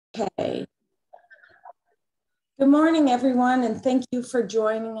Okay. Good morning, everyone, and thank you for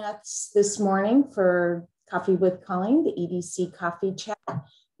joining us this morning for Coffee with Colleen, the EDC Coffee Chat.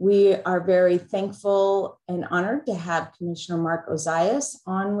 We are very thankful and honored to have Commissioner Mark Ozias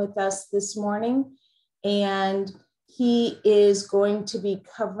on with us this morning, and he is going to be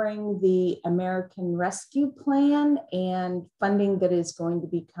covering the American Rescue Plan and funding that is going to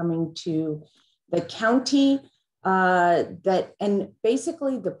be coming to the county. And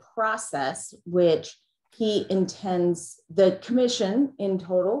basically the process which he intends, the commission in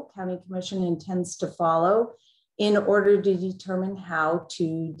total, county commission intends to follow in order to determine how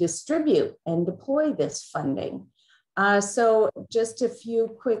to distribute and deploy this funding. So just a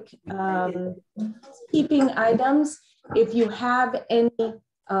few quick keeping items. If you have any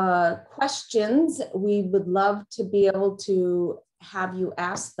questions, we would love to be able to have you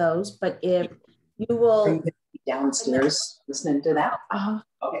ask those, but if you will downstairs listening to that.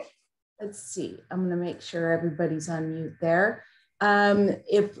 Okay. Let's see. I'm going to make sure everybody's on mute there.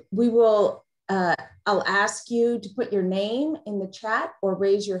 If we will, I'll ask you to put your name in the chat or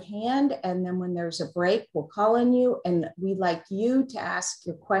raise your hand. And then when there's a break, we'll call on you and we'd like you to ask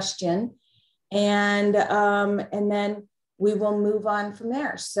your question. And then we will move on from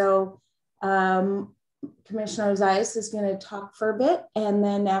there. So Commissioner Ozias is going to talk for a bit, and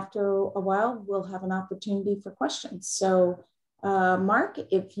then after a while, we'll have an opportunity for questions. So Mark,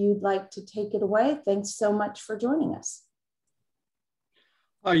 if you'd like to take it away, thanks so much for joining us.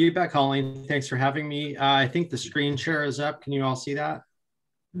 Oh, you bet, Colleen. Thanks for having me. I think the screen share is up. Can you all see that?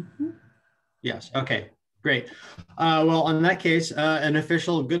 Mm-hmm. Yes. Okay. Great. Well, in that case, an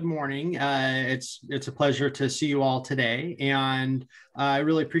official good morning. It's a pleasure to see you all today, and I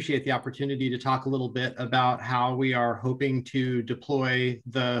really appreciate the opportunity to talk a little bit about how we are hoping to deploy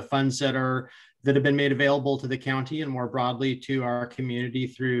the funds that have been made available to the county and more broadly to our community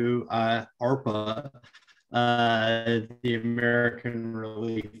through ARPA, the American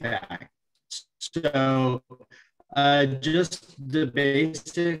Relief Act. So just the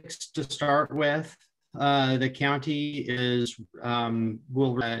basics to start with. The county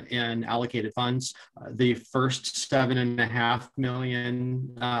will in allocated funds. The first $7.5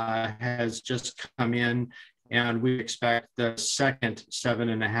 million has just come in, and we expect the second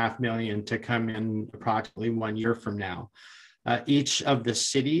 $7.5 million to come in approximately 1 year from now. Each of the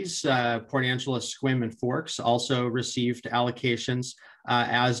cities, Port Angeles, Sequim, and Forks, also received allocations,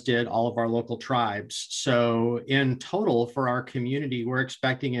 as did all of our local tribes. So in total for our community, we're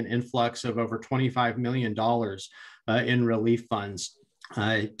expecting an influx of over $25 million in relief funds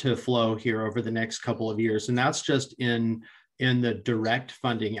to flow here over the next couple of years. And that's just in the direct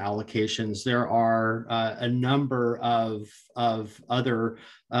funding allocations. There are a number of other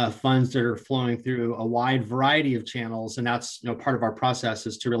funds that are flowing through a wide variety of channels, and that's part of our process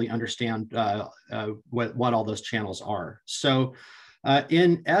is to really understand what all those channels are. So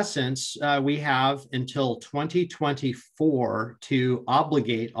in essence, we have until 2024 to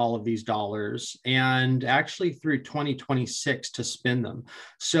obligate all of these dollars and actually through 2026 to spend them.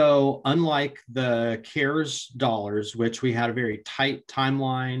 So unlike the CARES dollars, which we had a very tight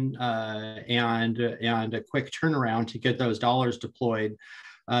timeline and a quick turnaround to get those dollars deployed,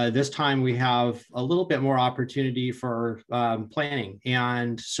 this time we have a little bit more opportunity for planning.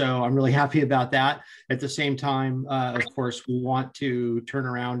 And so I'm really happy about that. At the same time, of course, we want to turn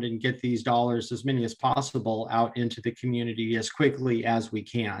around and get these dollars, as many as possible, out into the community as quickly as we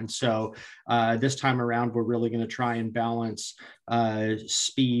can. So this time around, we're really going to try and balance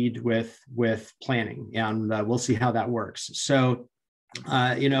speed with planning, and we'll see how that works. So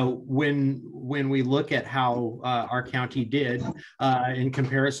when we look at how our county did in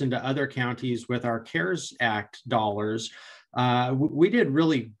comparison to other counties with our CARES Act dollars, we did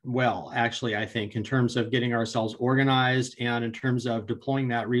really well, actually, I think, in terms of getting ourselves organized and in terms of deploying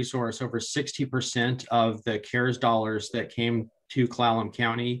that resource. Over 60% of the CARES dollars that came to Clallam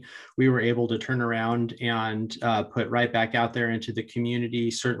County, we were able to turn around and put right back out there into the community.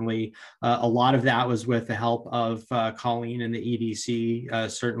 Certainly, a lot of that was with the help of Colleen and the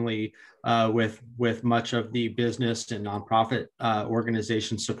EDC, certainly with much of the business and nonprofit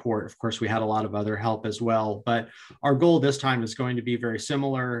organization support. Of course, we had a lot of other help as well, but our goal this time is going to be very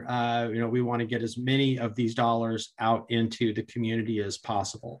similar. We want to get as many of these dollars out into the community as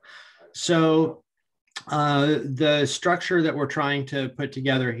possible. So the structure that we're trying to put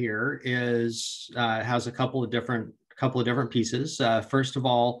together here has a couple of different pieces. First of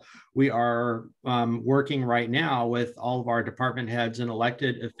all, we are working right now with all of our department heads and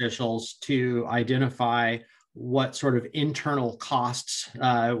elected officials to identify what sort of internal costs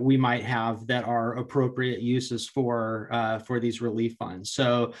we might have that are appropriate uses for these relief funds.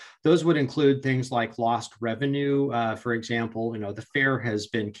 So those would include things like lost revenue. For example, the fair has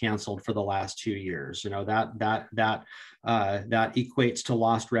been canceled for the last 2 years. That equates to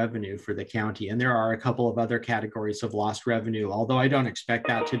lost revenue for the county. And there are a couple of other categories of lost revenue, although I don't expect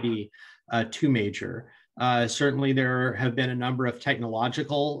that to be too major. Certainly, there have been a number of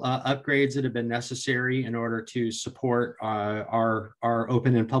technological upgrades that have been necessary in order to support our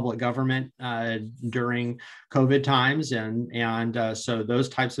open and public government during COVID times. And so those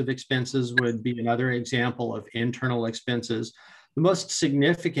types of expenses would be another example of internal expenses. The most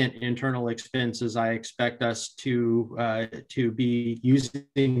significant internal expenses I expect us to be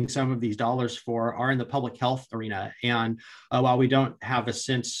using some of these dollars for are in the public health arena. And while we don't have a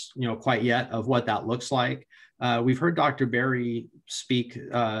sense, quite yet of what that looks like, we've heard Dr. Berry speak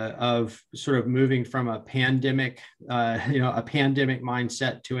of sort of moving from a pandemic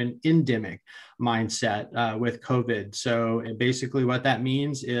mindset to an endemic mindset with COVID. So basically what that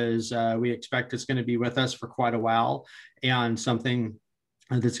means is we expect it's going to be with us for quite a while, and something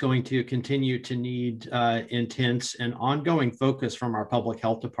that's going to continue to need intense and ongoing focus from our public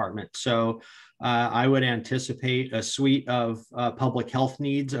health department. So I would anticipate a suite of public health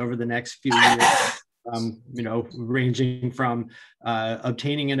needs over the next few years. Ranging from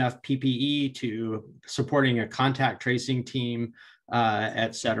obtaining enough PPE to supporting a contact tracing team,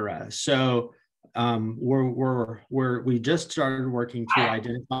 et cetera. So we just started working to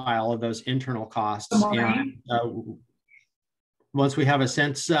identify all of those internal costs, and once we have a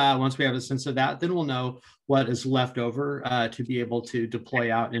sense of that, then we'll know what is left over to be able to deploy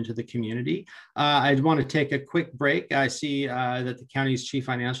out into the community. I want to take a quick break. I see that the county's Chief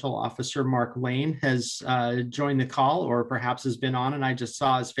Financial Officer, Mark Lane, has joined the call, or perhaps has been on, and I just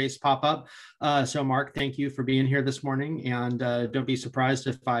saw his face pop up. So Mark, thank you for being here this morning, and don't be surprised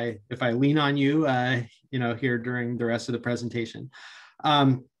if I lean on you, here during the rest of the presentation.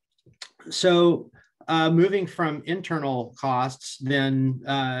 Moving from internal costs, then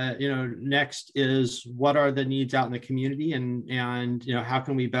next is what are the needs out in the community, and how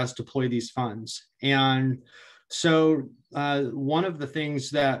can we best deploy these funds? And so one of the things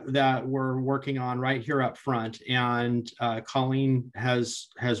that we're working on right here up front, and Colleen has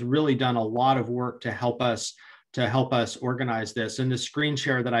really done a lot of work to help us organize this. And the screen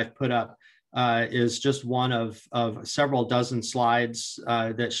share that I've put up is just one of several dozen slides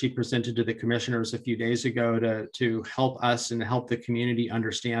that she presented to the commissioners a few days ago to help us and help the community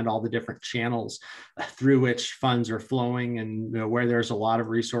understand all the different channels through which funds are flowing, and where there's a lot of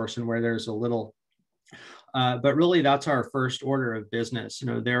resource and where there's a little. But really, that's our first order of business.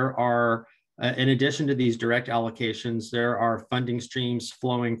 There are, in addition to these direct allocations, there are funding streams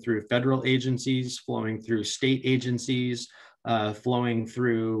flowing through federal agencies, flowing through state agencies, flowing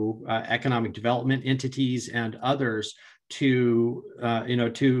through economic development entities and others to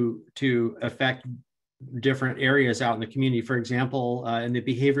affect different areas out in the community. For example, in the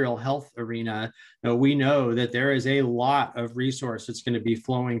behavioral health arena, we know that there is a lot of resource that's going to be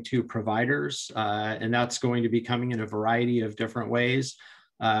flowing to providers, and that's going to be coming in a variety of different ways.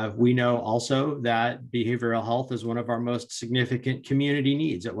 We know also that behavioral health is one of our most significant community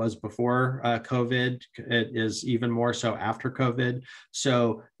needs. It was before COVID. It is even more so after COVID.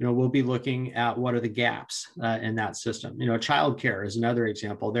 So, we'll be looking at what are the gaps in that system. Childcare is another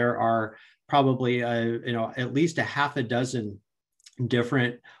example. There are probably, at least a half a dozen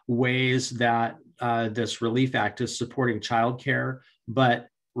different ways that this Relief Act is supporting childcare, but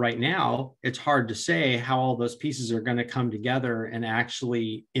right now, it's hard to say how all those pieces are going to come together and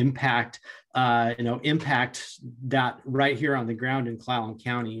actually impact that right here on the ground in Clallam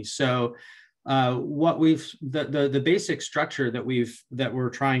County. So, the basic structure that we're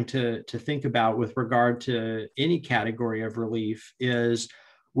trying to think about with regard to any category of relief is,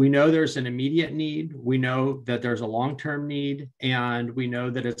 we know there's an immediate need, we know that there's a long-term need, and we know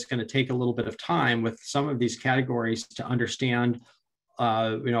that it's going to take a little bit of time with some of these categories to understand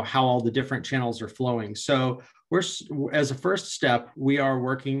how all the different channels are flowing. So as a first step, we are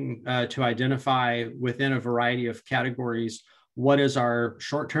working to identify within a variety of categories what is our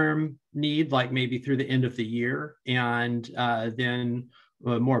short-term need, like maybe through the end of the year, and then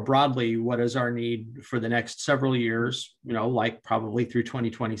more broadly, what is our need for the next several years, like probably through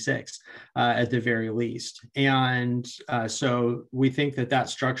 2026 at the very least. And so we think that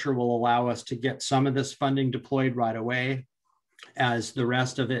structure will allow us to get some of this funding deployed right away, as the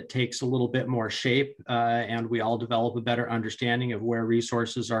rest of it takes a little bit more shape, and we all develop a better understanding of where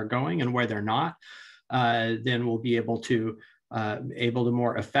resources are going and where they're not. Then we'll be able to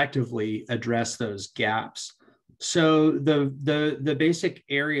more effectively address those gaps. So the basic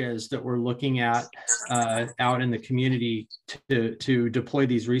areas that we're looking at out in the community to deploy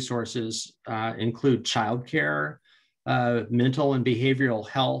these resources include childcare, mental and behavioral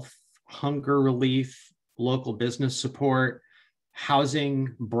health, hunger relief, local business support,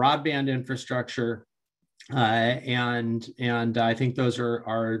 housing, broadband infrastructure, and I think those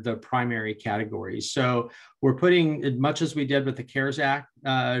are the primary categories. So we're putting, as much as we did with the CARES Act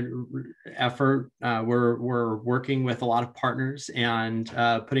effort, we're working with a lot of partners and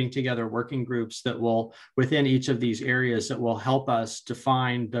putting together working groups that will, within each of these areas, that will help us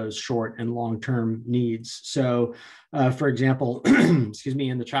define those short and long-term needs. So for example, excuse me,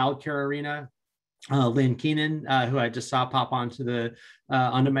 in the childcare arena, Lynn Keenan, who I just saw pop onto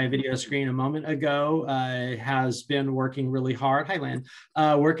my video screen a moment ago, has been working really hard. Hi, Lynn.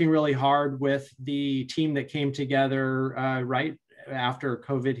 Working really hard with the team that came together right after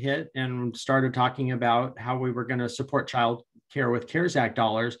COVID hit and started talking about how we were going to support child care with CARES Act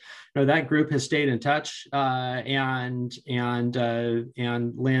dollars. You know, that group has stayed in touch, and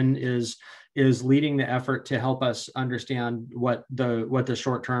Lynn is leading the effort to help us understand what the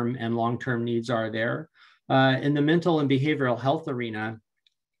short-term and long-term needs are there. In the mental and behavioral health arena,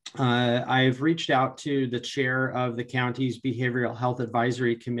 I've reached out to the chair of the county's Behavioral Health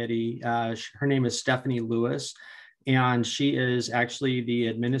Advisory Committee. Her name is Stephanie Lewis, and she is actually the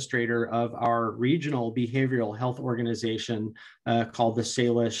administrator of our regional behavioral health organization called the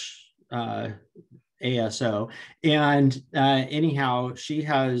Salish ASO. And anyhow, she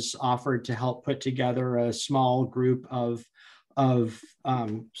has offered to help put together a small group of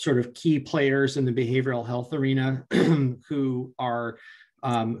sort of key players in the behavioral health arena who are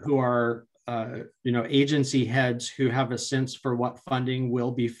agency heads who have a sense for what funding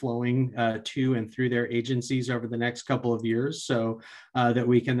will be flowing to and through their agencies over the next couple of years, so that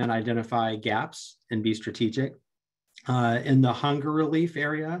we can then identify gaps and be strategic. In the hunger relief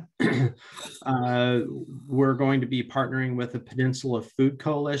area, we're going to be partnering with the Peninsula Food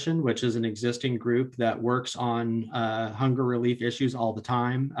Coalition, which is an existing group that works on hunger relief issues all the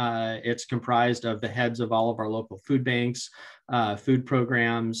time. It's comprised of the heads of all of our local food banks, food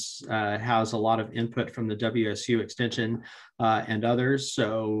programs, has a lot of input from the WSU Extension and others.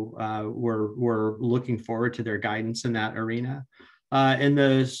 So we're looking forward to their guidance in that arena. In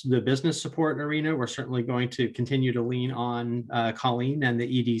the business support arena, we're certainly going to continue to lean on Colleen and the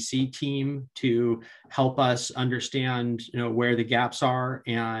EDC team to help us understand, where the gaps are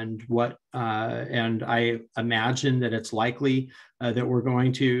and what. And I imagine that it's likely that we're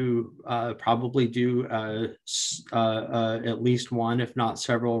going to probably do at least one, if not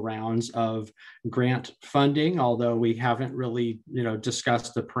several, rounds of grant funding. Although we haven't really,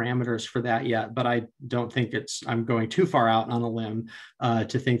 discussed the parameters for that yet. But I don't think I'm going too far out on a limb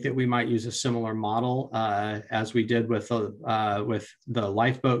to think that we might use a similar model as we did with the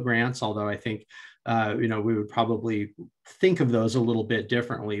lifeboat grants. Although I think we would probably think of those a little bit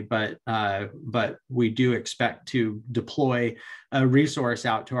differently, but we do expect to deploy a resource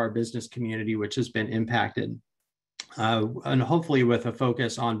out to our business community, which has been impacted. And hopefully with a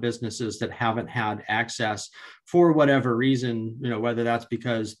focus on businesses that haven't had access for whatever reason, whether that's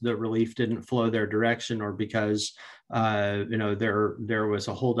because the relief didn't flow their direction or because, there was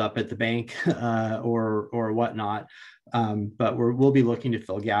a holdup at the bank or whatnot. But we'll be looking to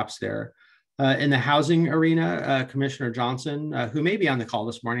fill gaps there. In the housing arena, Commissioner Johnson, who may be on the call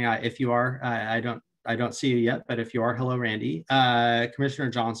this morning, if you are, I don't see you yet, but if you are, hello, Randy. Commissioner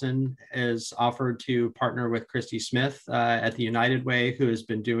Johnson is offered to partner with Christy Smith at the United Way, who has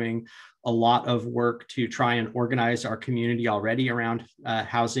been doing a lot of work to try and organize our community already around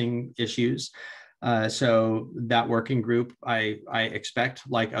housing issues. So that working group, I expect,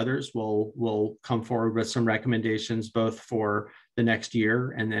 like others, will come forward with some recommendations both for the next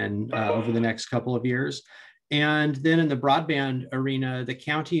year and then over the next couple of years. And then in the broadband arena, the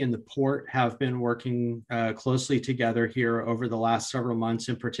county and the port have been working closely together here over the last several months,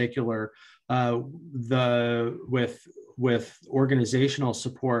 in particular, with organizational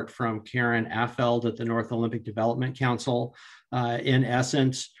support from Karen Affeld at the North Olympic Development Council. In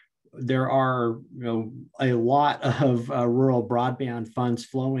essence, there are a lot of rural broadband funds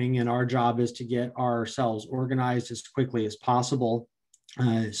flowing, and our job is to get ourselves organized as quickly as possible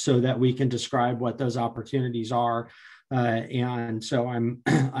so that we can describe what those opportunities are. And so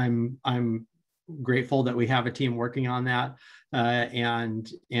I'm grateful that we have a team working on that, and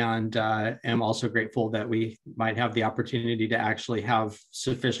am also grateful that we might have the opportunity to actually have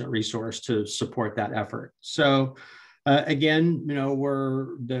sufficient resource to support that effort. So Again,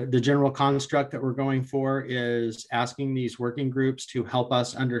 the general construct that we're going for is asking these working groups to help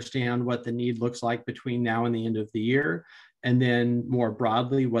us understand what the need looks like between now and the end of the year, and then more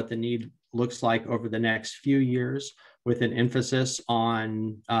broadly, what the need looks like over the next few years, with an emphasis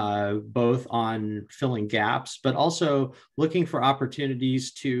on both on filling gaps, but also looking for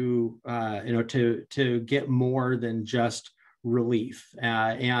opportunities to get more than just relief.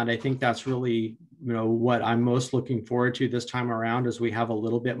 And I think that's really, what I'm most looking forward to this time around, is we have a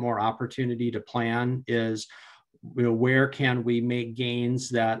little bit more opportunity to plan, is, where can we make gains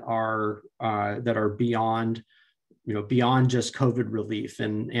that are beyond, beyond just COVID relief.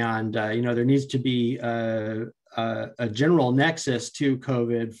 And there needs to be a general nexus to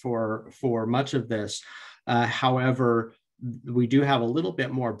COVID for much of this. However, we do have a little bit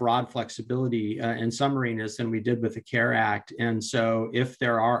more broad flexibility in some arenas than we did with the CARE Act. And so if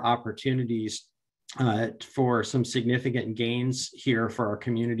there are opportunities for some significant gains here for our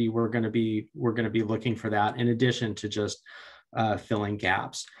community, we're going to be looking for that, in addition to just filling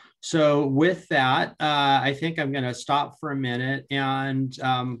gaps. So with that, I think I'm going to stop for a minute. And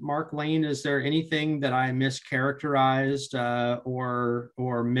Mark, Lane, is there anything that I mischaracterized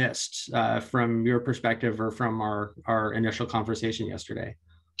or missed from your perspective or from our initial conversation yesterday?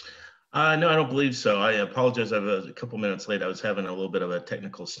 No, I don't believe so. I apologize. I was a couple minutes late. I was having a little bit of a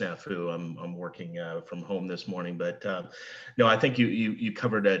technical snafu. I'm working from home this morning, but no, I think you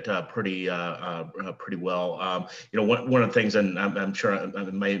covered it pretty well. One of the things, and I'm sure I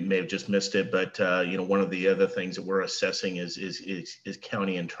may have just missed it, but one of the other things that we're assessing is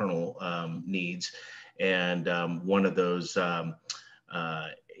county internal needs, and one of those.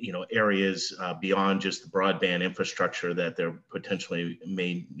 Areas beyond just the broadband infrastructure that there potentially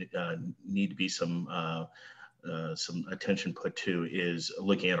may need to be some attention put to is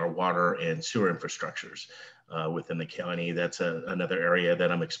looking at our water and sewer infrastructures within the county. That's another area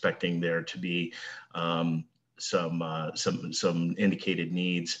that I'm expecting there to be some indicated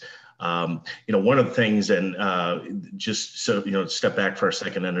needs. One of the things, and just so, step back for a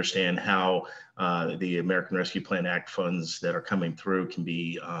second, understand how the American Rescue Plan Act funds that are coming through can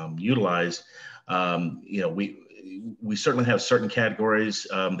be utilized. We certainly have certain categories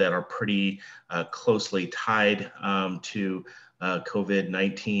that are pretty closely tied to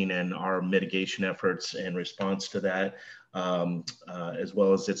COVID-19 and our mitigation efforts and response to that. As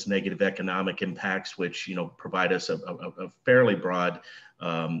well as its negative economic impacts, which provide us a fairly broad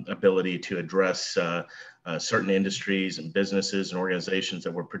ability to address certain industries and businesses and organizations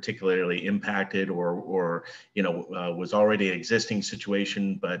that were particularly impacted, or was already an existing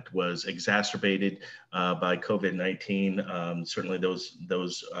situation but was exacerbated by COVID-19. Certainly,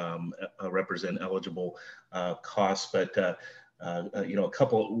 those represent eligible costs, but.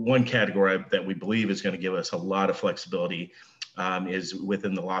 One category that we believe is going to give us a lot of flexibility is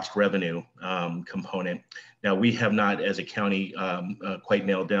within the lost revenue component. Now, we have not, as a county, quite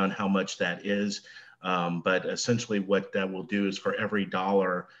nailed down how much that is, but essentially what that will do is for every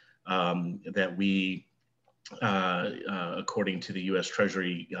dollar that we, according to the U.S.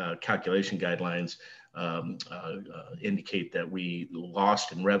 Treasury calculation guidelines, indicate that we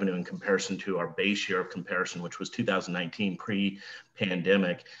lost in revenue in comparison to our base year of comparison, which was 2019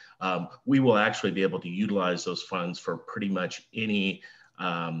 pre-pandemic, we will actually be able to utilize those funds for pretty much any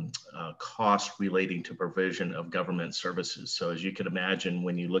cost relating to provision of government services. So as you can imagine,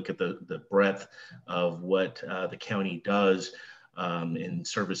 when you look at the breadth of what the county does in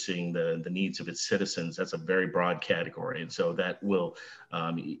servicing the needs of its citizens, that's a very broad category. And so that will,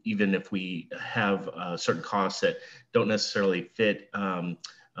 even if we have certain costs that don't necessarily fit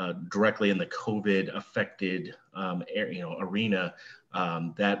directly in the COVID affected arena,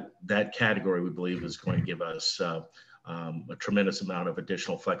 that category we believe is going to give us a tremendous amount of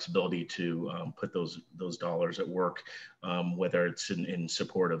additional flexibility to put those dollars at work, whether it's in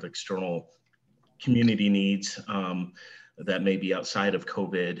support of external community needs that may be outside of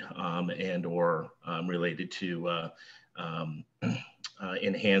COVID and or related to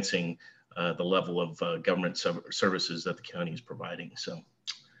enhancing the level of government services that the county is providing. So,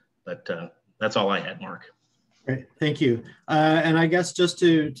 but that's all I had, Mark. Great, thank you. And I guess just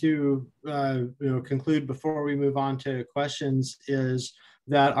to conclude before we move on to questions is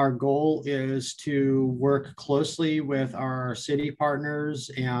that our goal is to work closely with our city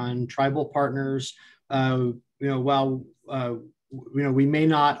partners and tribal partners. While we may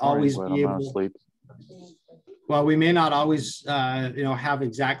not always be able. While we may not always, have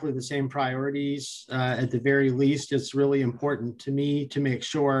exactly the same priorities, at the very least, it's really important to me to make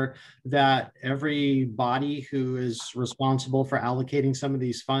sure that everybody who is responsible for allocating some of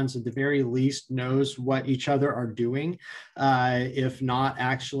these funds at the very least knows what each other are doing, if not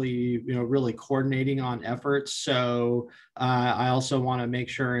actually, really coordinating on efforts. So I also want to make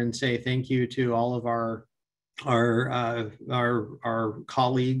sure and say thank you to all of our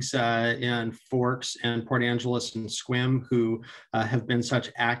colleagues in Forks and Port Angeles and Sequim who have been such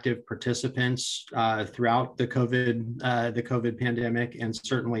active participants throughout the COVID pandemic, and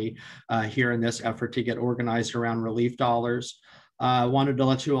certainly here in this effort to get organized around relief dollars. Wanted to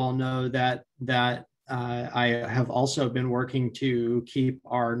let you all know that I have also been working to keep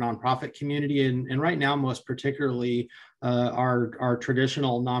our nonprofit community, and right now, most particularly, our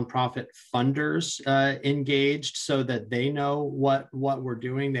traditional nonprofit funders engaged, so that they know what we're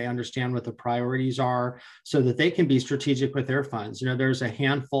doing, they understand what the priorities are, so that they can be strategic with their funds. There's a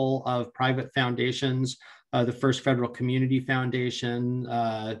handful of private foundations, the First Federal Community Foundation,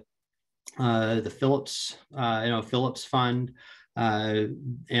 the Phillips Fund,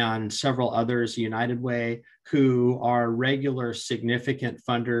 and several others, United Way, who are regular significant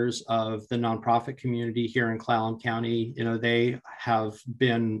funders of the nonprofit community here in Clallam County. They have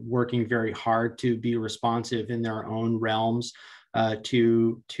been working very hard to be responsive in their own realms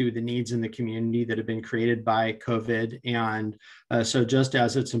to the needs in the community that have been created by COVID. And so just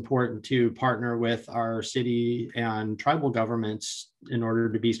as it's important to partner with our city and tribal governments in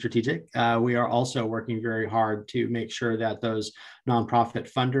order to be strategic, we are also working very hard to make sure that those nonprofit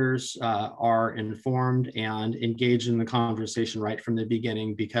funders are informed and engaged in the conversation right from the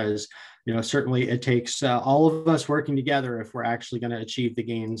beginning, because certainly it takes all of us working together if we're actually going to achieve the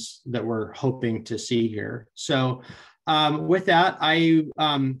gains that we're hoping to see here. So with that,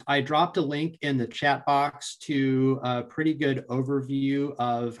 I dropped a link in the chat box to a pretty good overview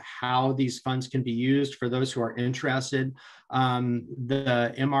of how these funds can be used for those who are interested.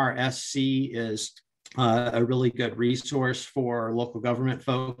 The MRSC is a really good resource for local government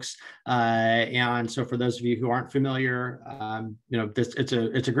folks, and so for those of you who aren't familiar,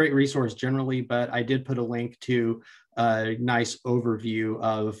 it's a great resource generally, but I did put a link to a nice overview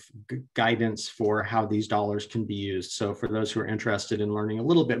of guidance for how these dollars can be used. So for those who are interested in learning a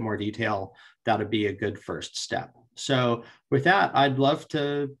little bit more detail, that would be a good first step. So with that, I'd love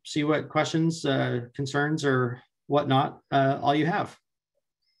to see what questions, concerns, or whatnot all you have.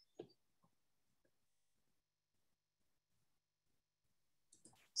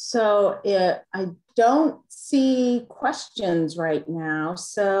 So I don't see questions right now.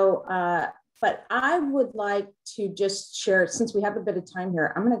 So, but I would like to just share, since we have a bit of time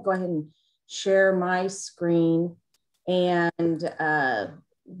here, I'm going to go ahead and share my screen, and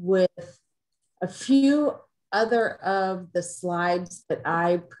with a few other of the slides that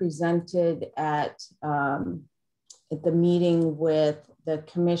I presented at the meeting with the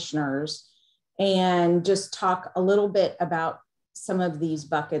commissioners, and just talk a little bit about some of these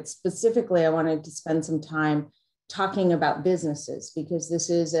buckets. Specifically, I wanted to spend some time talking about businesses, because this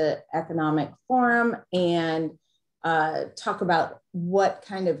is an economic forum, and talk about what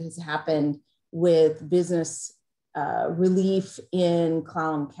kind of has happened with business relief in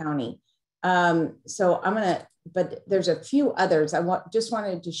Clallam County. So I'm gonna, but there's a few others. Just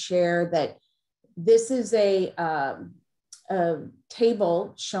wanted to share that this is a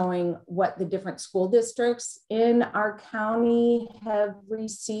table showing what the different school districts in our county have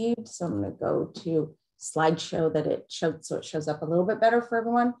received. So I'm going to go to slideshow that it showed, so it shows up a little bit better for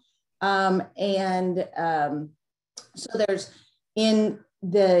everyone. So there's in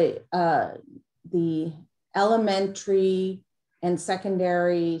the elementary and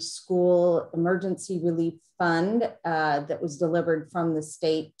secondary school emergency relief fund that was delivered from the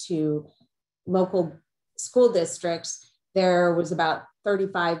state to local school districts. There was about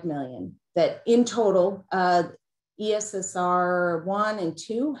 35 million that in total, ESSR 1 and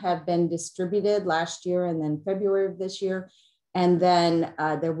 2 have been distributed last year and then February of this year. And then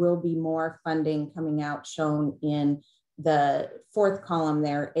there will be more funding coming out, shown in the fourth column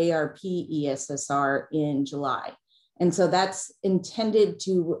there, ARP ESSR in July. And so that's intended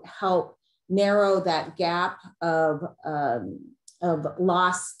to help narrow that gap of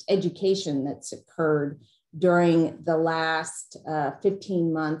lost education that's occurred during the last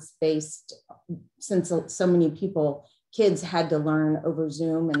 15 months, since so many kids had to learn over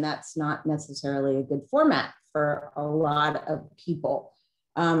Zoom, and that's not necessarily a good format for a lot of people.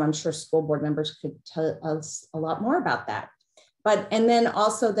 I'm sure school board members could tell us a lot more about that. And then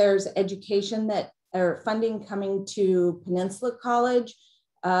also there's education or funding coming to Peninsula College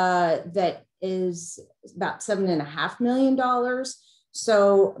that is about $7.5 million.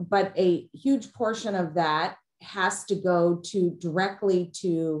 So, but a huge portion of that has to go directly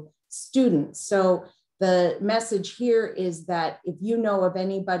to students. So the message here is that if you know of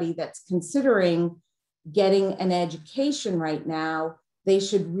anybody that's considering getting an education right now, they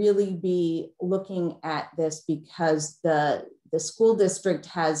should really be looking at this, because the school district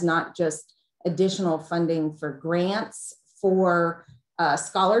has not just additional funding for grants for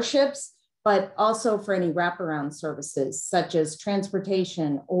scholarships, but also for any wraparound services such as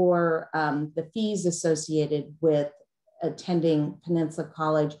transportation or the fees associated with attending Peninsula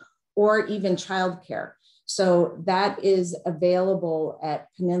College, or even childcare. So that is available at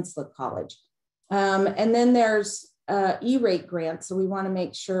Peninsula College. And then there's E-rate grants. So we want to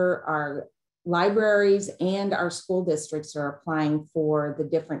make sure our libraries and our school districts are applying for the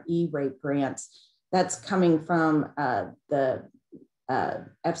different E-rate grants. That's coming from the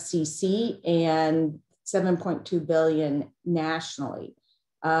FCC and $7.2 billion nationally,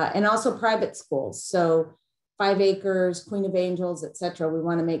 and also private schools. So 5 Acres, Queen of Angels, et cetera. We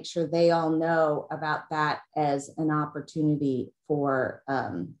want to make sure they all know about that as an opportunity for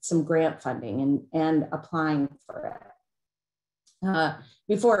some grant funding and applying for it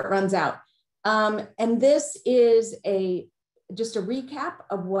before it runs out. And this is just a recap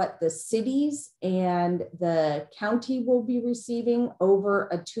of what the cities and the county will be receiving over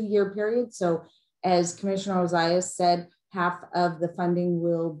a 2-year period. So as Commissioner Ozias said, half of the funding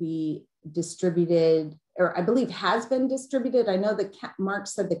will be distributed, or I believe has been distributed. I know that Mark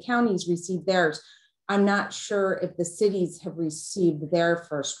said the counties received theirs. I'm not sure if the cities have received their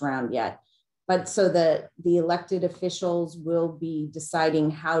first round yet. But so the elected officials will be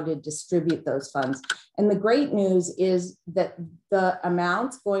deciding how to distribute those funds. And the great news is that the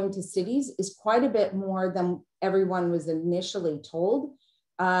amounts going to cities is quite a bit more than everyone was initially told.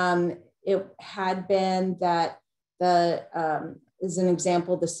 It had been that as an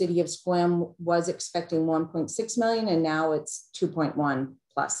example, the city of Sequim was expecting 1.6 million, and now it's 2.1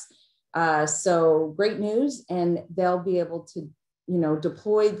 plus. So great news, and they'll be able to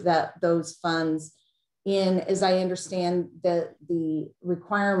deploy those funds in, as I understand, the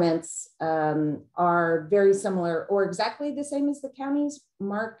requirements are very similar or exactly the same as the counties.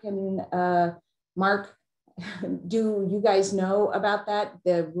 Mark, do you guys know about that?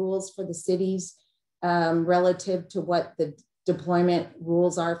 The rules for the cities relative to what the deployment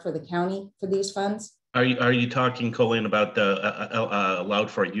rules are for the county for these funds? Are you talking, Colleen, about the allowed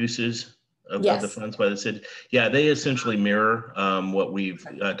for uses of the funds by the city? Yeah, they essentially mirror what we've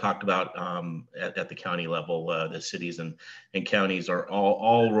talked about at the county level. The cities and counties are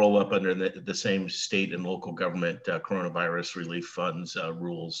all roll up under the same state and local government coronavirus relief funds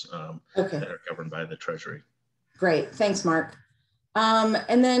rules that are governed by the Treasury. Great, thanks, Mark.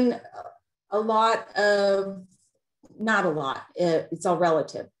 And then not a lot, it's all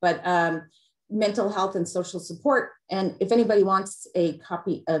relative, but mental health and social support. And if anybody wants a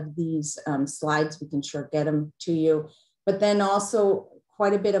copy of these slides, we can sure get them to you. But then also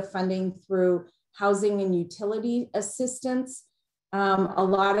quite a bit of funding through housing and utility assistance. A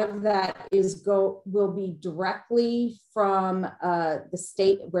lot of that will be directly from the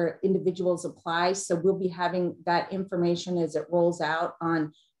state where individuals apply. So we'll be having that information as it rolls out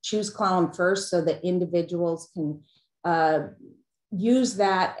on Choose Clallam First, so that individuals can use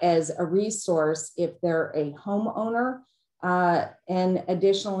that as a resource if they're a homeowner. And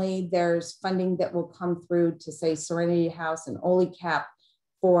additionally, there's funding that will come through to, say, Serenity House and OLICAP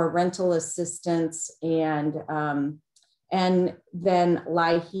for rental assistance, and then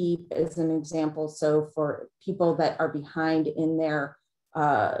LIHEAP as an example. So for people that are behind in their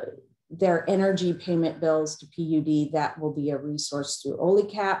energy payment bills to PUD, that will be a resource through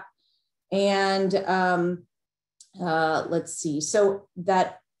OLICAP. And let's see, so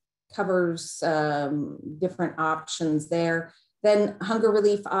that covers different options there. Then hunger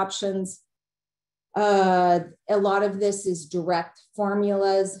relief options. A lot of this is direct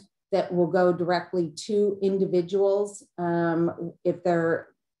formulas that will go directly to individuals if they're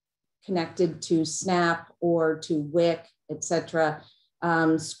connected to SNAP or to WIC, et cetera.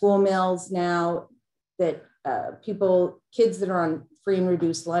 School meals now that kids that are on free and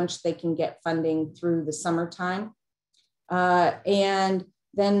reduced lunch, they can get funding through the summertime. And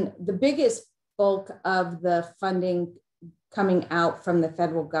then the biggest bulk of the funding coming out from the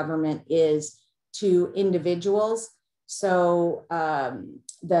federal government is to individuals. So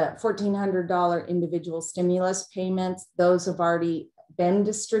the $1,400 individual stimulus payments, those have already been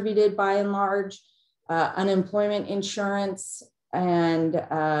distributed by and large. Unemployment insurance, and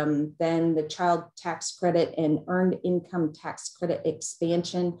then the child tax credit and earned income tax credit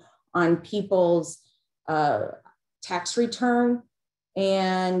expansion on people's tax return.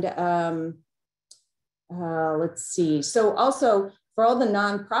 And let's see. So also for all the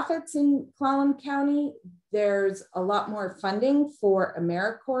nonprofits in Clallam County, there's a lot more funding for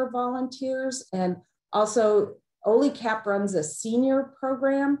AmeriCorps volunteers. And also OLICAP runs a senior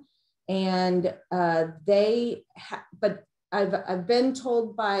program, and but I've been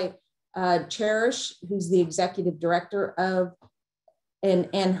told by Cherish, who's the executive director of,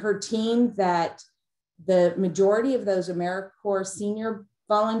 and her team, that the majority of those AmeriCorps senior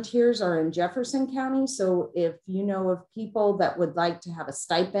volunteers are in Jefferson County. So if you know of people that would like to have a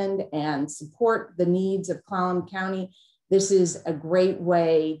stipend and support the needs of Clallam County, this is a great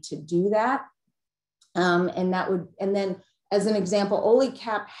way to do that. And then as an example,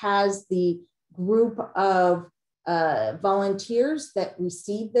 OLICAP has the group of volunteers that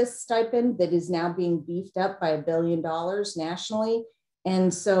receive this stipend that is now being beefed up by $1 billion nationally.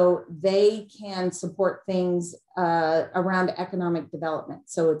 And so they can support things around economic development.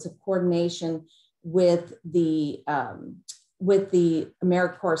 So it's a coordination with the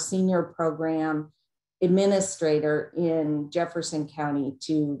AmeriCorps Senior Program administrator in Jefferson County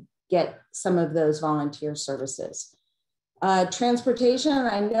to get some of those volunteer services. Transportation,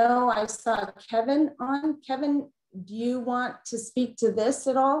 I know I saw Kevin on. Kevin, do you want to speak to this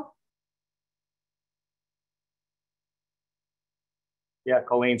at all? Yeah,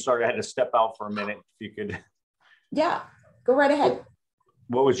 Colleen, sorry, I had to step out for a minute. If you could. Yeah, go right ahead.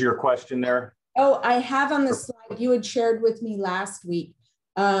 What was your question there? Oh, I have on the slide you had shared with me last week.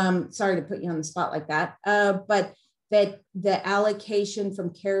 Sorry to put you on the spot like that, but that the allocation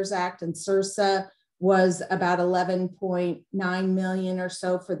from CARES Act and SRSA was about 11.9 million or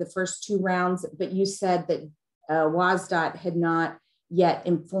so for the first 2 rounds. But you said that WSDOT had not yet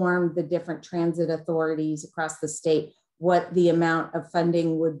informed the different transit authorities across the state what the amount of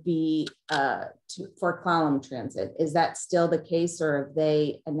funding would be for Clallam Transit. Is that still the case, or have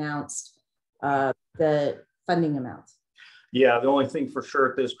they announced the funding amounts? Yeah, the only thing for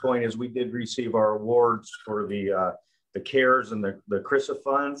sure at this point is we did receive our awards for the CARES and the CRISA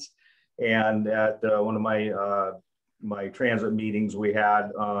funds. And at one of my my transit meetings we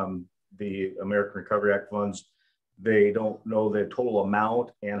had, the American Recovery Act funds, they don't know the total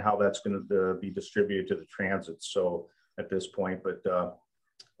amount and how that's going to be distributed to the transit. So at this point, but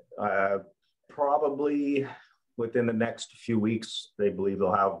probably within the next few weeks, they believe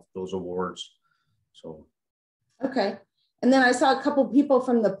they'll have those awards. So. Okay. And then I saw a couple people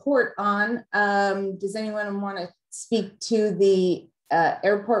from the port on. Does anyone want to speak to the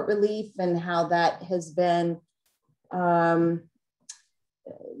airport relief and how that has been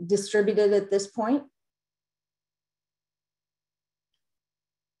distributed at this point?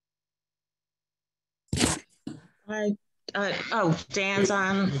 Dan's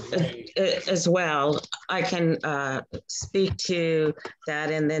on as well. I can speak to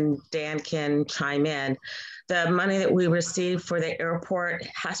that, and then Dan can chime in. The money that we receive for the airport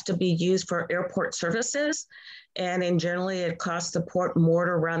has to be used for airport services. And generally it costs the port more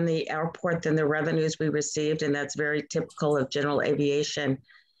to run the airport than the revenues we received. And that's very typical of general aviation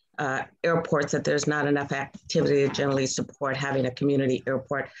airports, that there's not enough activity to generally support having a community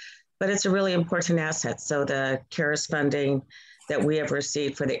airport. But it's a really important asset. So the CARES funding that we have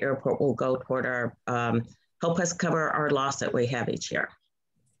received for the airport will go toward our, help us cover our loss that we have each year.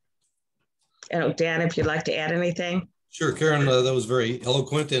 And Dan, if you'd like to add anything. Sure, Karen, that was very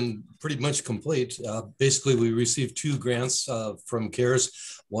eloquent and pretty much complete. Basically, we received 2 grants from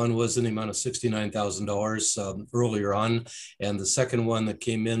CARES. One was in the amount of $69,000 earlier on, and the second one that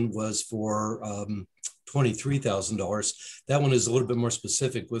came in was for $23,000. That one is a little bit more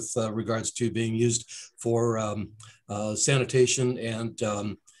specific with regards to being used for sanitation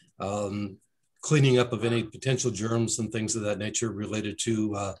and cleaning up of any potential germs and things of that nature related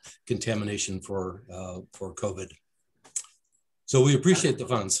to contamination for COVID. So we appreciate the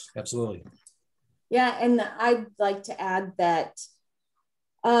funds, absolutely. Yeah, and I'd like to add that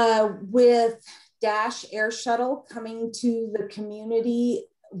with Dash Air Shuttle coming to the community,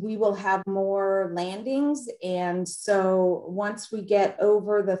 we will have more landings. And so once we get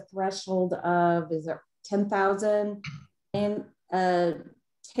over the threshold of, is it 10,000 and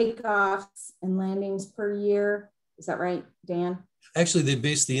takeoffs and landings per year? Is that right, Dan? Actually, they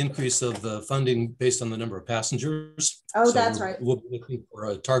based the increase of the funding based on the number of passengers. Oh, so that's right. We'll be looking for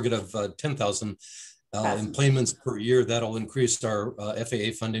a target of 10,000 enplanements per year. That'll increase our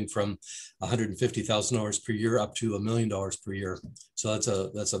FAA funding from $150,000 per year up to $1 million per year. So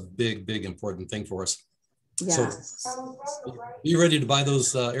that's a big, big important thing for us. Yeah. So be ready to buy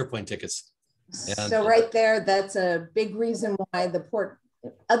those airplane tickets. And so right there, that's a big reason why the port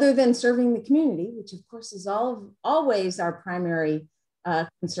other than serving the community, which of course is always our primary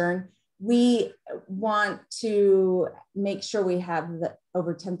concern, we want to make sure we have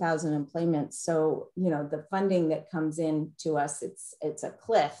over 10,000 employments. So, you know, the funding that comes in to us, it's a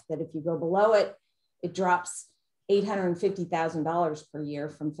cliff that if you go below it, it drops $850,000 per year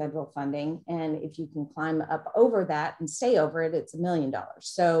from federal funding. And if you can climb up over that and stay over it, it's $1 million.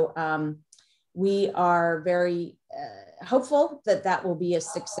 So we are very hopeful that that will be a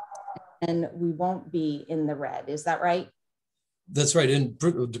success and we won't be in the red. Is that right? That's right. And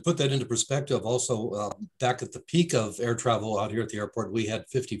to put that into perspective, also back at the peak of air travel out here at the airport, we had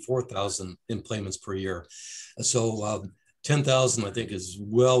 54,000 employments per year. So 10,000, I think, is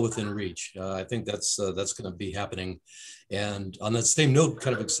well within reach. I think that's going to be happening. And on that same note,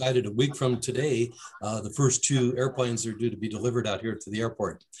 kind of excited, a week from today, the first 2 airplanes are due to be delivered out here to the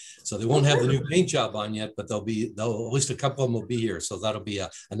airport. So they won't have the new paint job on yet, but at least a couple of them will be here. So that'll be a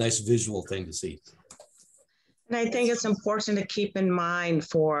nice visual thing to see. And I think it's important to keep in mind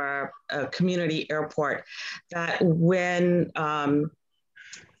for a community airport that when you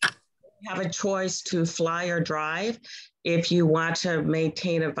have a choice to fly or drive, if you want to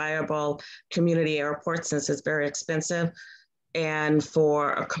maintain a viable community airport, since it's very expensive, and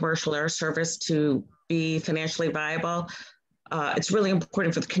for a commercial air service to be financially viable, it's really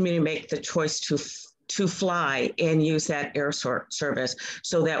important for the community to make the choice to fly and use that air service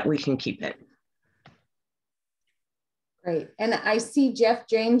so that we can keep it. Great. And I see Jeff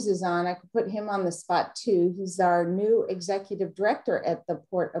James is on. I could put him on the spot too. He's our new executive director at the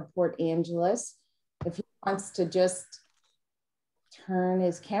Port of Port Angeles. If he wants to just turn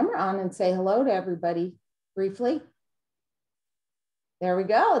his camera on and say hello to everybody briefly. There we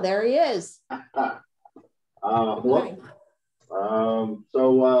go. There he is. Hello.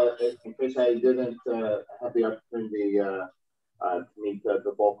 So in case I didn't have the opportunity to meet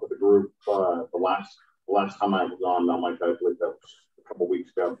the bulk of the group the last time I was on my show, I believe that was a couple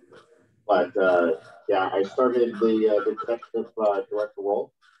weeks ago. But yeah, I started the executive director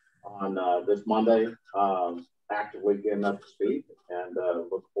role on this Monday, actively getting up to speed, and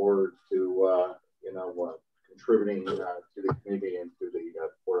look forward to contributing to the community and to the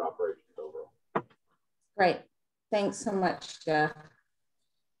port operations overall. Great, thanks so much, Jeff.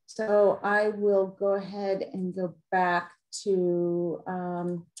 So I will go ahead and go back to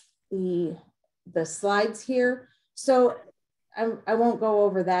the slides here. So I won't go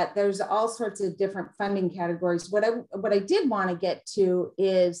over that. There's all sorts of different funding categories. What I did want to get to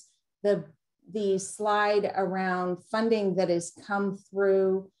is the slide around funding that has come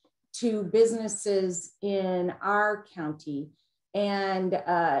through to businesses in our county. And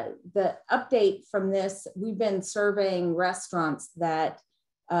the update from this, we've been surveying restaurants that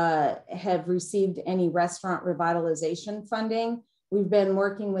have received any restaurant revitalization funding. We've been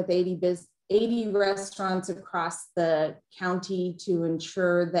working with 80 restaurants across the county to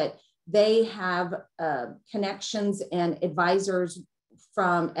ensure that they have connections and advisors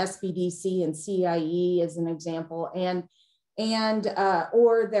from SBDC and CIE as an example, and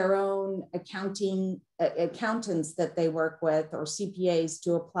or their own accountants that they work with or CPAs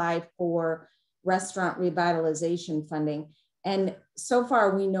to apply for restaurant revitalization funding. And so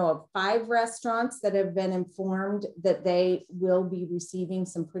far we know of 5 restaurants that have been informed that they will be receiving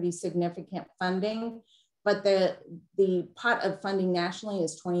some pretty significant funding, but the pot of funding nationally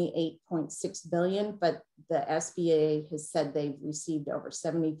is $28.6 billion, but the SBA has said they've received over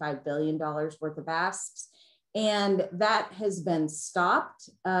 $75 billion worth of asks. And that has been stopped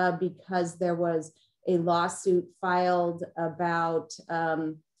because there was a lawsuit filed about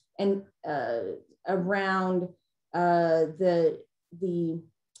around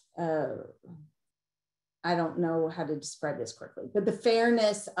I don't know how to describe this correctly, but the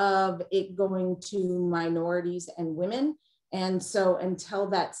fairness of it going to minorities and women. And so until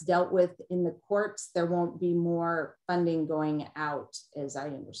that's dealt with in the courts, there won't be more funding going out, as I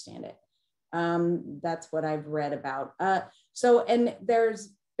understand it. That's what I've read about. And there's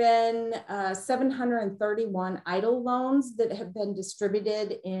been 731 EIDL loans that have been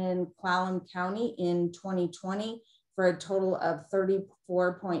distributed in Clallam County in 2020 for a total of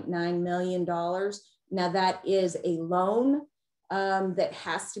 $34.9 million. Now that is a loan that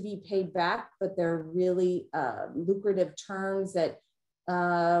has to be paid back, but they're really lucrative terms that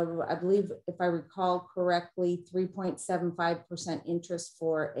I believe, if I recall correctly, 3.75% interest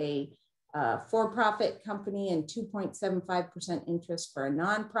for a for-profit company and 2.75% interest for a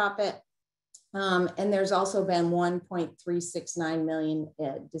nonprofit. And there's also been 1.369 million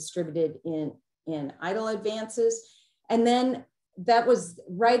distributed in EIDL advances. And then that was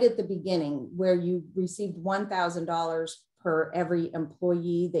right at the beginning where you received $1,000 per every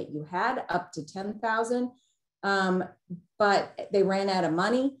employee that you had, up to 10,000. But they ran out of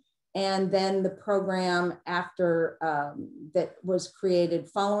money. And then the program after that was created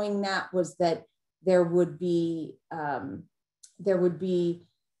following that was that there would be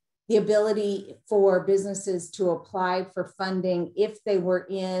the ability for businesses to apply for funding if they were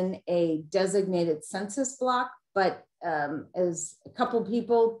in a designated census block. But as a couple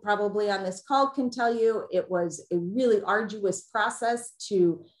people probably on this call can tell you, it was a really arduous process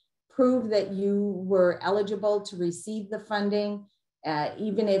to prove that you were eligible to receive the funding.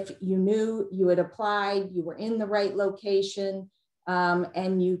 Even if you knew you had applied, you were in the right location,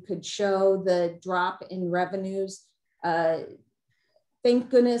 and you could show the drop in revenues.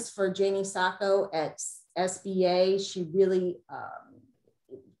 Thank goodness for Janie Sacco at SBA. She really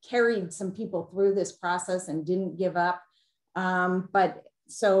carried some people through this process and didn't give up. But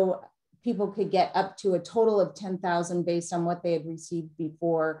so people could get up to a total of 10,000 based on what they had received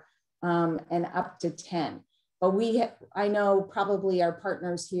before, and up to 10. But I know probably our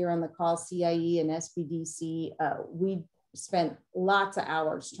partners here on the call, CIE and SBDC, we spent lots of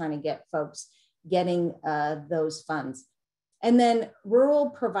hours trying to get folks getting those funds. And then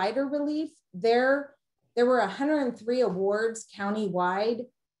rural provider relief, there were 103 awards countywide,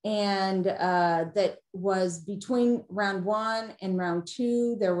 and that was between round 1 and round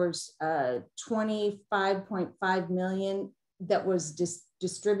 2, there was 25.5 million that was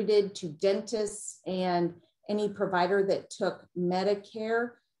distributed to dentists and any provider that took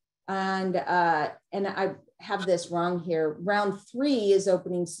Medicare. And I have this wrong here. Round 3 is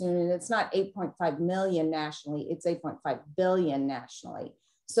opening soon, and it's not 8.5 million nationally, it's 8.5 billion nationally.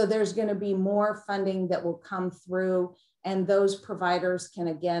 So there's going to be more funding that will come through, and those providers can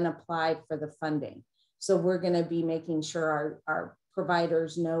again apply for the funding. So we're going to be making sure our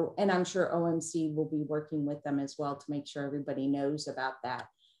providers know, and I'm sure OMC will be working with them as well to make sure everybody knows about that.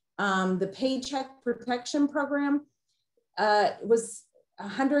 The Paycheck Protection Program was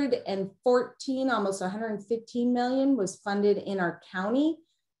 114, almost 115 million was funded in our county.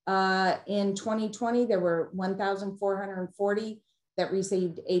 In 2020, there were 1,440 that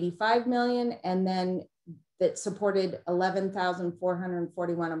received 85 million, and then that supported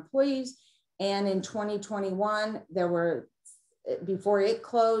 11,441 employees. And in 2021, there were, before it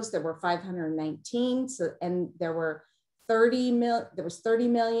closed, there were 519. So, and there were 30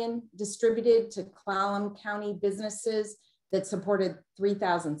 million distributed to Clallam County businesses that supported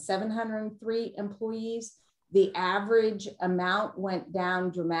 3,703 employees. The average amount went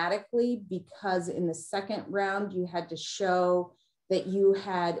down dramatically because in the second round, you had to show that you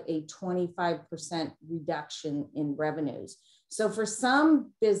had a 25% reduction in revenues. So for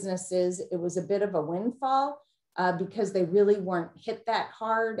some businesses, it was a bit of a windfall because they really weren't hit that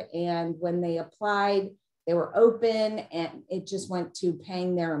hard. And when they applied, they were open, and it just went to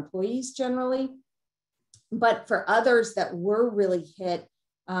paying their employees generally. But for others that were really hit,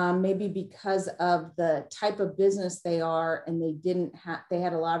 maybe because of the type of business they are, and they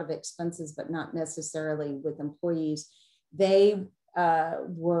had a lot of expenses, but not necessarily with employees.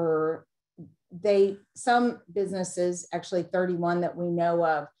 Some businesses, actually 31 that we know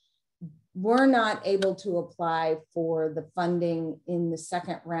of, were not able to apply for the funding in the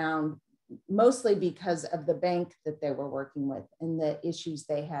second round, mostly because of the bank that they were working with and the issues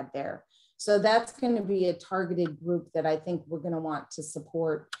they had there. So that's going to be a targeted group that I think we're going to want to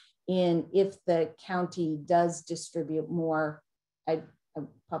support in if the county does distribute more. I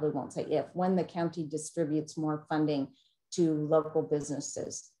probably won't say if, when the county distributes more funding to local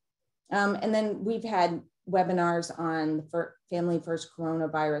businesses. And then we've had webinars on the Family First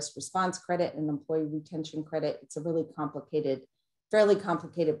Coronavirus Response Credit and Employee Retention Credit. It's a really fairly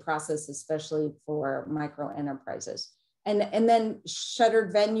complicated process, especially for micro enterprises. And then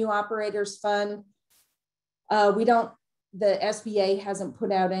Shuttered Venue Operators Fund. The SBA hasn't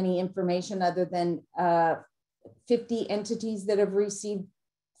put out any information other than 50 entities that have received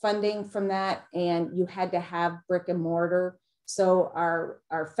funding from that, and you had to have brick and mortar. So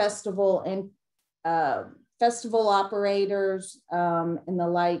our festival and festival operators and the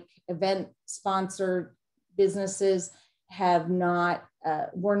like, event sponsored businesses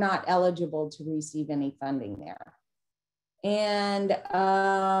were not eligible to receive any funding there. And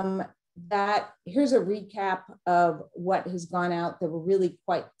here's a recap of what has gone out. There were really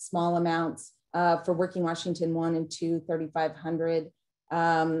quite small amounts for Working Washington 1 and 2, 3,500.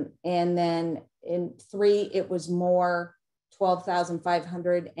 And then in 3, it was more,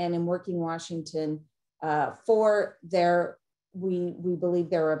 12,500. And in Working Washington 4, we believe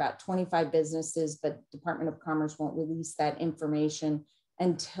there were about 25 businesses, but Department of Commerce won't release that information.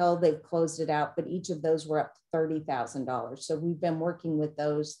 until they've closed it out, but each of those were up to $30,000. So we've been working with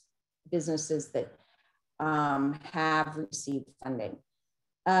those businesses that have received funding.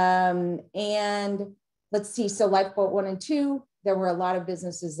 And let's see, so Lifeboat 1 and 2, there were a lot of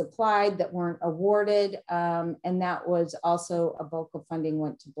businesses applied that weren't awarded. And that was also a bulk of funding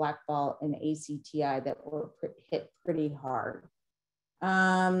went to Blackball and ACTI that were hit pretty hard.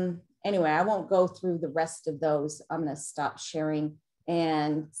 Anyway, I won't go through the rest of those. I'm gonna stop sharing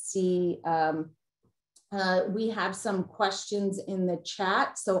and see. We have some questions in the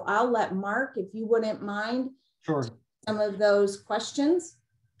chat. So I'll let Mark, if you wouldn't mind, sure, some of those questions.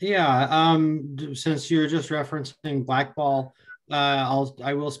 Yeah, since you're just referencing Blackball,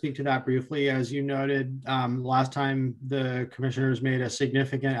 I will speak to that briefly. As you noted, last time the commissioners made a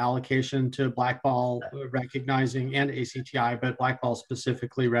significant allocation to Blackball, recognizing, and ACTI, but Blackball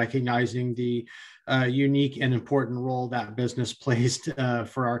specifically recognizing the unique and important role that business plays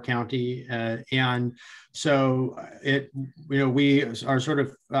for our county. And so we are sort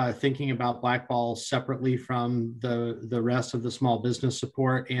of thinking about Blackball separately from the rest of the small business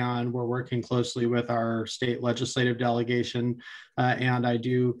support, and we're working closely with our state legislative delegation. And I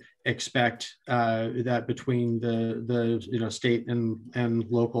do expect that between the state and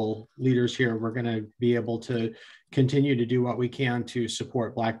local leaders here, we're going to be able to continue to do what we can to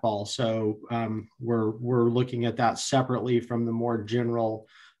support Blackball. So we're looking at that separately from the more general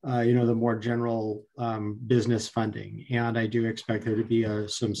business funding. And I do expect there to be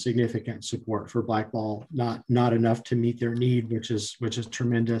some significant support for Blackball, not enough to meet their need, which is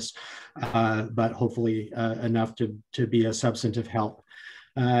tremendous, but hopefully enough to be a substantive help.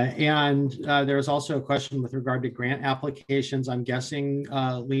 And there's also a question with regard to grant applications. I'm guessing,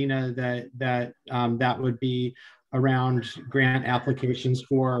 Lena, that would be around grant applications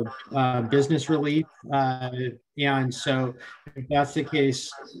for business relief. And so if that's the case,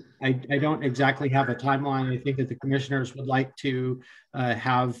 I don't exactly have a timeline. I think that the commissioners would like to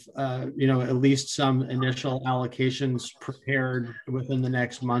have at least some initial allocations prepared within the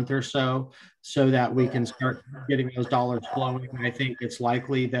next month or so that we can start getting those dollars flowing. I think it's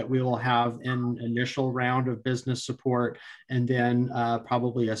likely that we will have an initial round of business support and then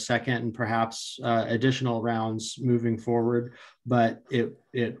probably a second and perhaps additional rounds moving forward. But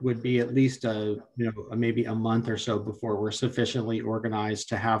it would be at least maybe a month or so before we're sufficiently organized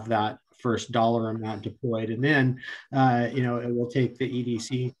to have that first dollar amount deployed. And then, it will take the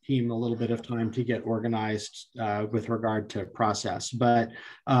EDC team a little bit of time to get organized with regard to process, but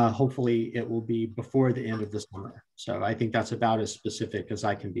hopefully it will be before the end of the summer. So I think that's about as specific as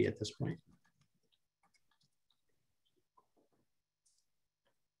I can be at this point.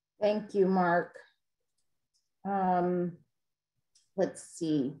 Thank you, Mark. Let's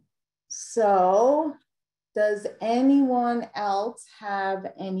see. So does anyone else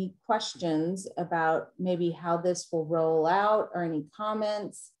have any questions about maybe how this will roll out, or any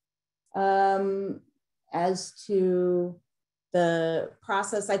comments as to the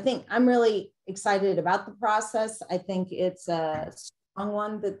process? I think I'm really excited about the process. I think it's a strong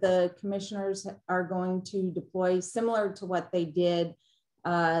one that the commissioners are going to deploy, similar to what they did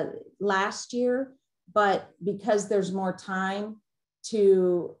last year, but because there's more time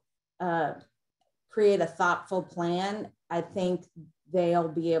to create a thoughtful plan, I think they'll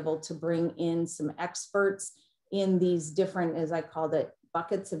be able to bring in some experts in these different, as I called it,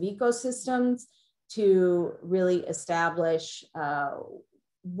 buckets of ecosystems to really establish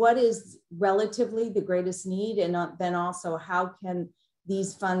what is relatively the greatest need, and then also how can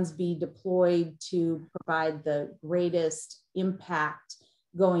these funds be deployed to provide the greatest impact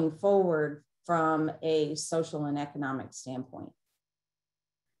going forward from a social and economic standpoint.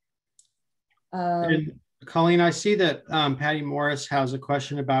 And Colleen, I see that Patty Morris has a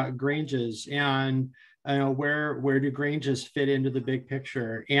question about Granges, and where do Granges fit into the big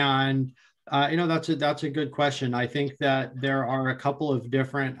picture? And that's a good question. I think that there are a couple of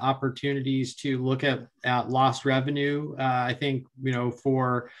different opportunities to look at lost revenue. I think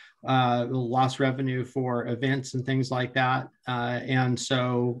for lost revenue for events and things like that. And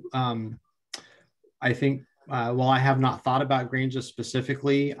so I think. While I have not thought about Granges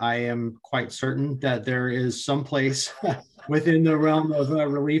specifically, I am quite certain that there is some place within the realm of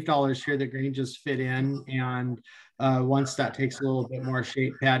relief dollars here that Granges fit in. And once that takes a little bit more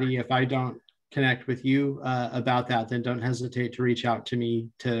shape, Patty, if I don't connect with you about that, then don't hesitate to reach out to me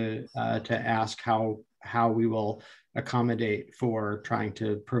to ask how how we will accommodate for trying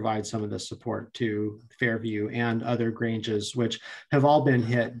to provide some of the support to Fairview and other Granges, which have all been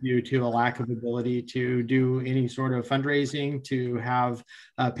hit due to a lack of ability to do any sort of fundraising, to have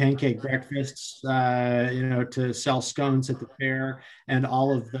pancake breakfasts, to sell scones at the fair, and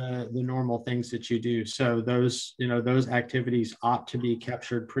all of the normal things that you do. So those activities ought to be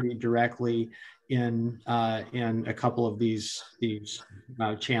captured pretty directly in a couple of these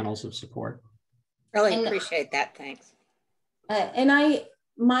channels of support. Really appreciate that. Thanks.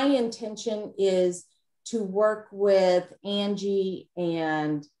 My intention is to work with Angie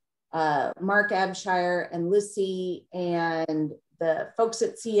and Mark Abshire and Lissy and the folks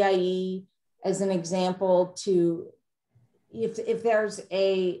at CIE as an example to, if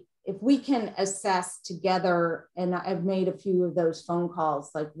we can assess together, and I've made a few of those phone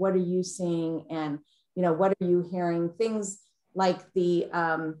calls, like what are you seeing and what are you hearing? Things like the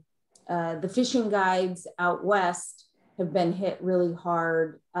fishing guides out west have been hit really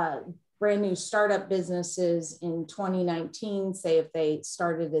hard. Brand new startup businesses in 2019, say if they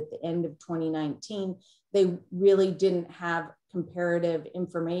started at the end of 2019, they really didn't have comparative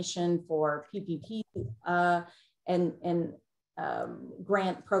information for PPP and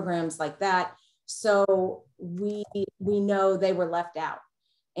grant programs like that. So we know they were left out.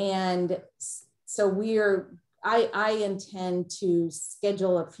 And so I intend to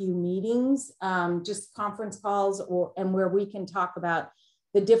schedule a few meetings, just conference calls and where we can talk about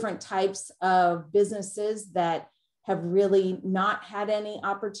the different types of businesses that have really not had any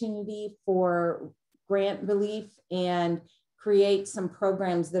opportunity for grant relief and create some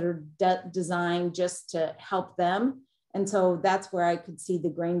programs that are designed just to help them. And so that's where I could see the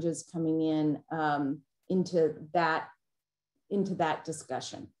Granges coming in into that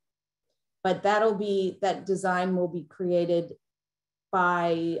discussion. But that design will be created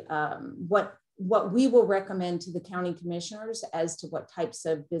by what we will recommend to the county commissioners as to what types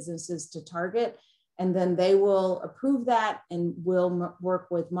of businesses to target. And then they will approve that, and we'll work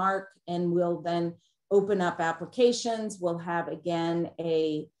with Mark, and we'll then open up applications. We'll have, again,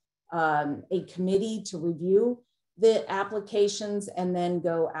 a committee to review the applications and then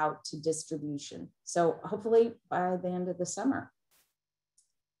go out to distribution. So hopefully by the end of the summer.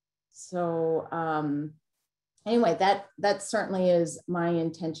 So anyway, that certainly is my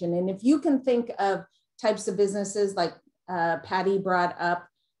intention. And if you can think of types of businesses like Patty brought up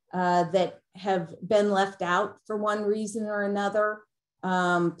that have been left out for one reason or another,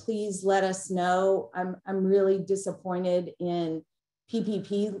 please let us know. I'm really disappointed in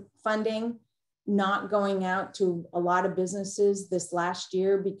PPP funding not going out to a lot of businesses this last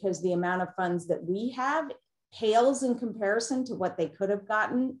year, because the amount of funds that we have pales in comparison to what they could have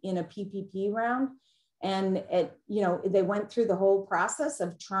gotten in a PPP round. And they went through the whole process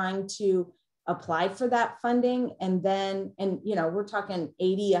of trying to apply for that funding. And we're talking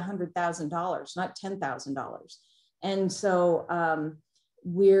 $80,000, $100,000, not $10,000. And so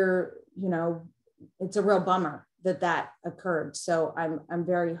it's a real bummer that occurred. So I'm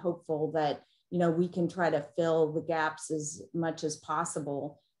very hopeful that, we can try to fill the gaps as much as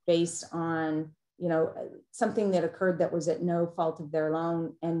possible based on, something that occurred that was at no fault of their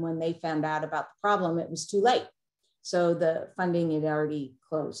own. And when they found out about the problem, it was too late. So the funding had already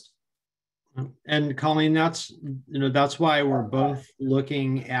closed. And Colleen, that's why we're both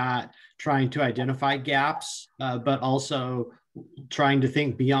looking at trying to identify gaps, but also trying to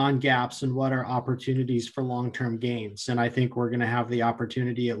think beyond gaps and what are opportunities for long-term gains. And I think we're going to have the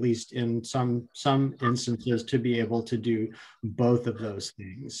opportunity, at least in some instances, to be able to do both of those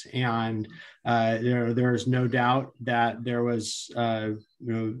things. And there's no doubt that there was, there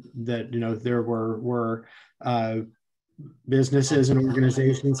were businesses and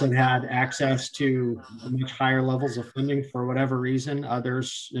organizations that had access to much higher levels of funding for whatever reason.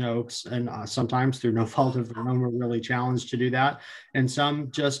 Others, and sometimes through no fault of their own, were really challenged to do that. And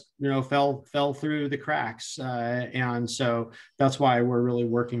some just, fell through the cracks. And so that's why we're really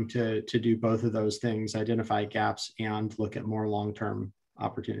working to do both of those things, identify gaps and look at more long-term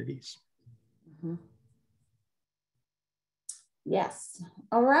opportunities. Mm-hmm. Yes.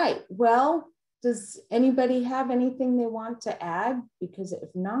 All right. Well, does anybody have anything they want to add? Because if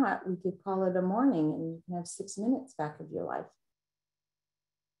not, we could call it a morning and you can have 6 minutes back of your life.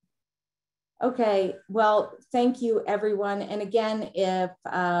 Okay, well, thank you everyone. And again, if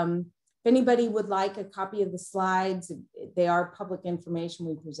anybody would like a copy of the slides, they are public information.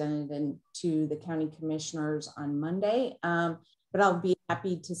 We presented them to the county commissioners on Monday, but I'll be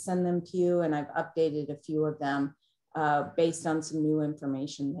happy to send them to you. And I've updated a few of them based on some new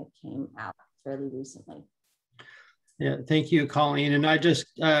information that came out fairly recently. Yeah, thank you, Colleen. And I just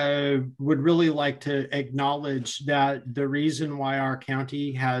would really like to acknowledge that the reason why our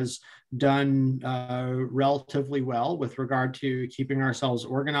county has done relatively well with regard to keeping ourselves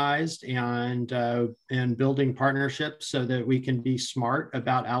organized and building partnerships so that we can be smart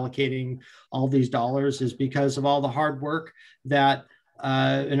about allocating all these dollars is because of all the hard work that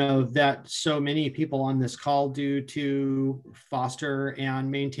that so many people on this call do to foster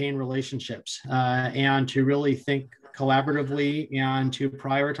and maintain relationships and to really think collaboratively and to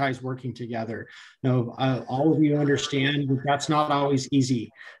prioritize working together. All of you understand that that's not always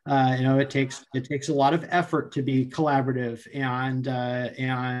easy. It takes a lot of effort to be collaborative and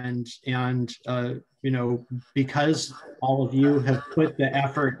because all of you have put the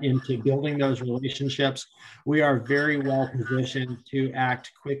effort into building those relationships, we are very well positioned to act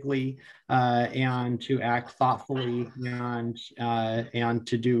quickly and to act thoughtfully and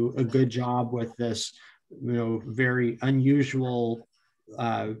to do a good job with this, very unusual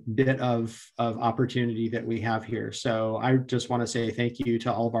bit of opportunity that we have here. So I just want to say thank you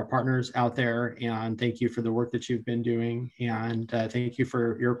to all of our partners out there, and thank you for the work that you've been doing, and thank you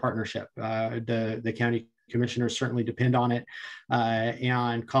for your partnership. The county commissioners certainly depend on it,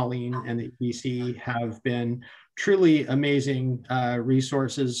 and Colleen and the EDC have been truly amazing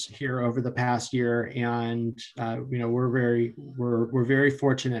resources here over the past year, and we're very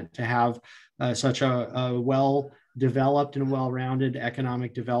fortunate to have such a well-developed and well-rounded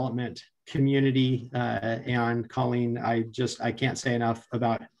economic development community. And Colleen, I can't say enough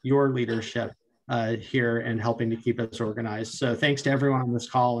about your leadership here and helping to keep us organized. So thanks to everyone on this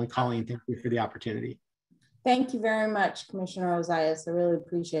call, and Colleen, thank you for the opportunity. Thank you very much, Commissioner Ozias. I really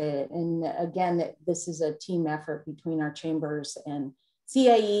appreciate it. And again, this is a team effort between our chambers and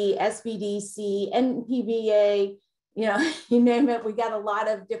CIE, SBDC, NPBA, you name it. We got a lot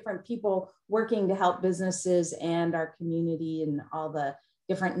of different people working to help businesses and our community and all the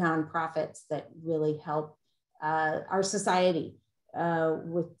different nonprofits that really help our society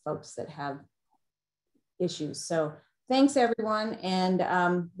with folks that have issues. So thanks, everyone.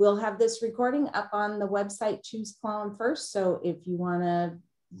 And we'll have this recording up on the website, Choose Clallam First. So if you want to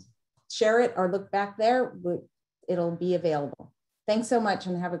share it or look back there, it'll be available. Thanks so much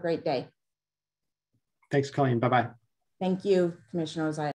and have a great day. Thanks, Colleen. Bye-bye. Thank you, Commissioner Ozias.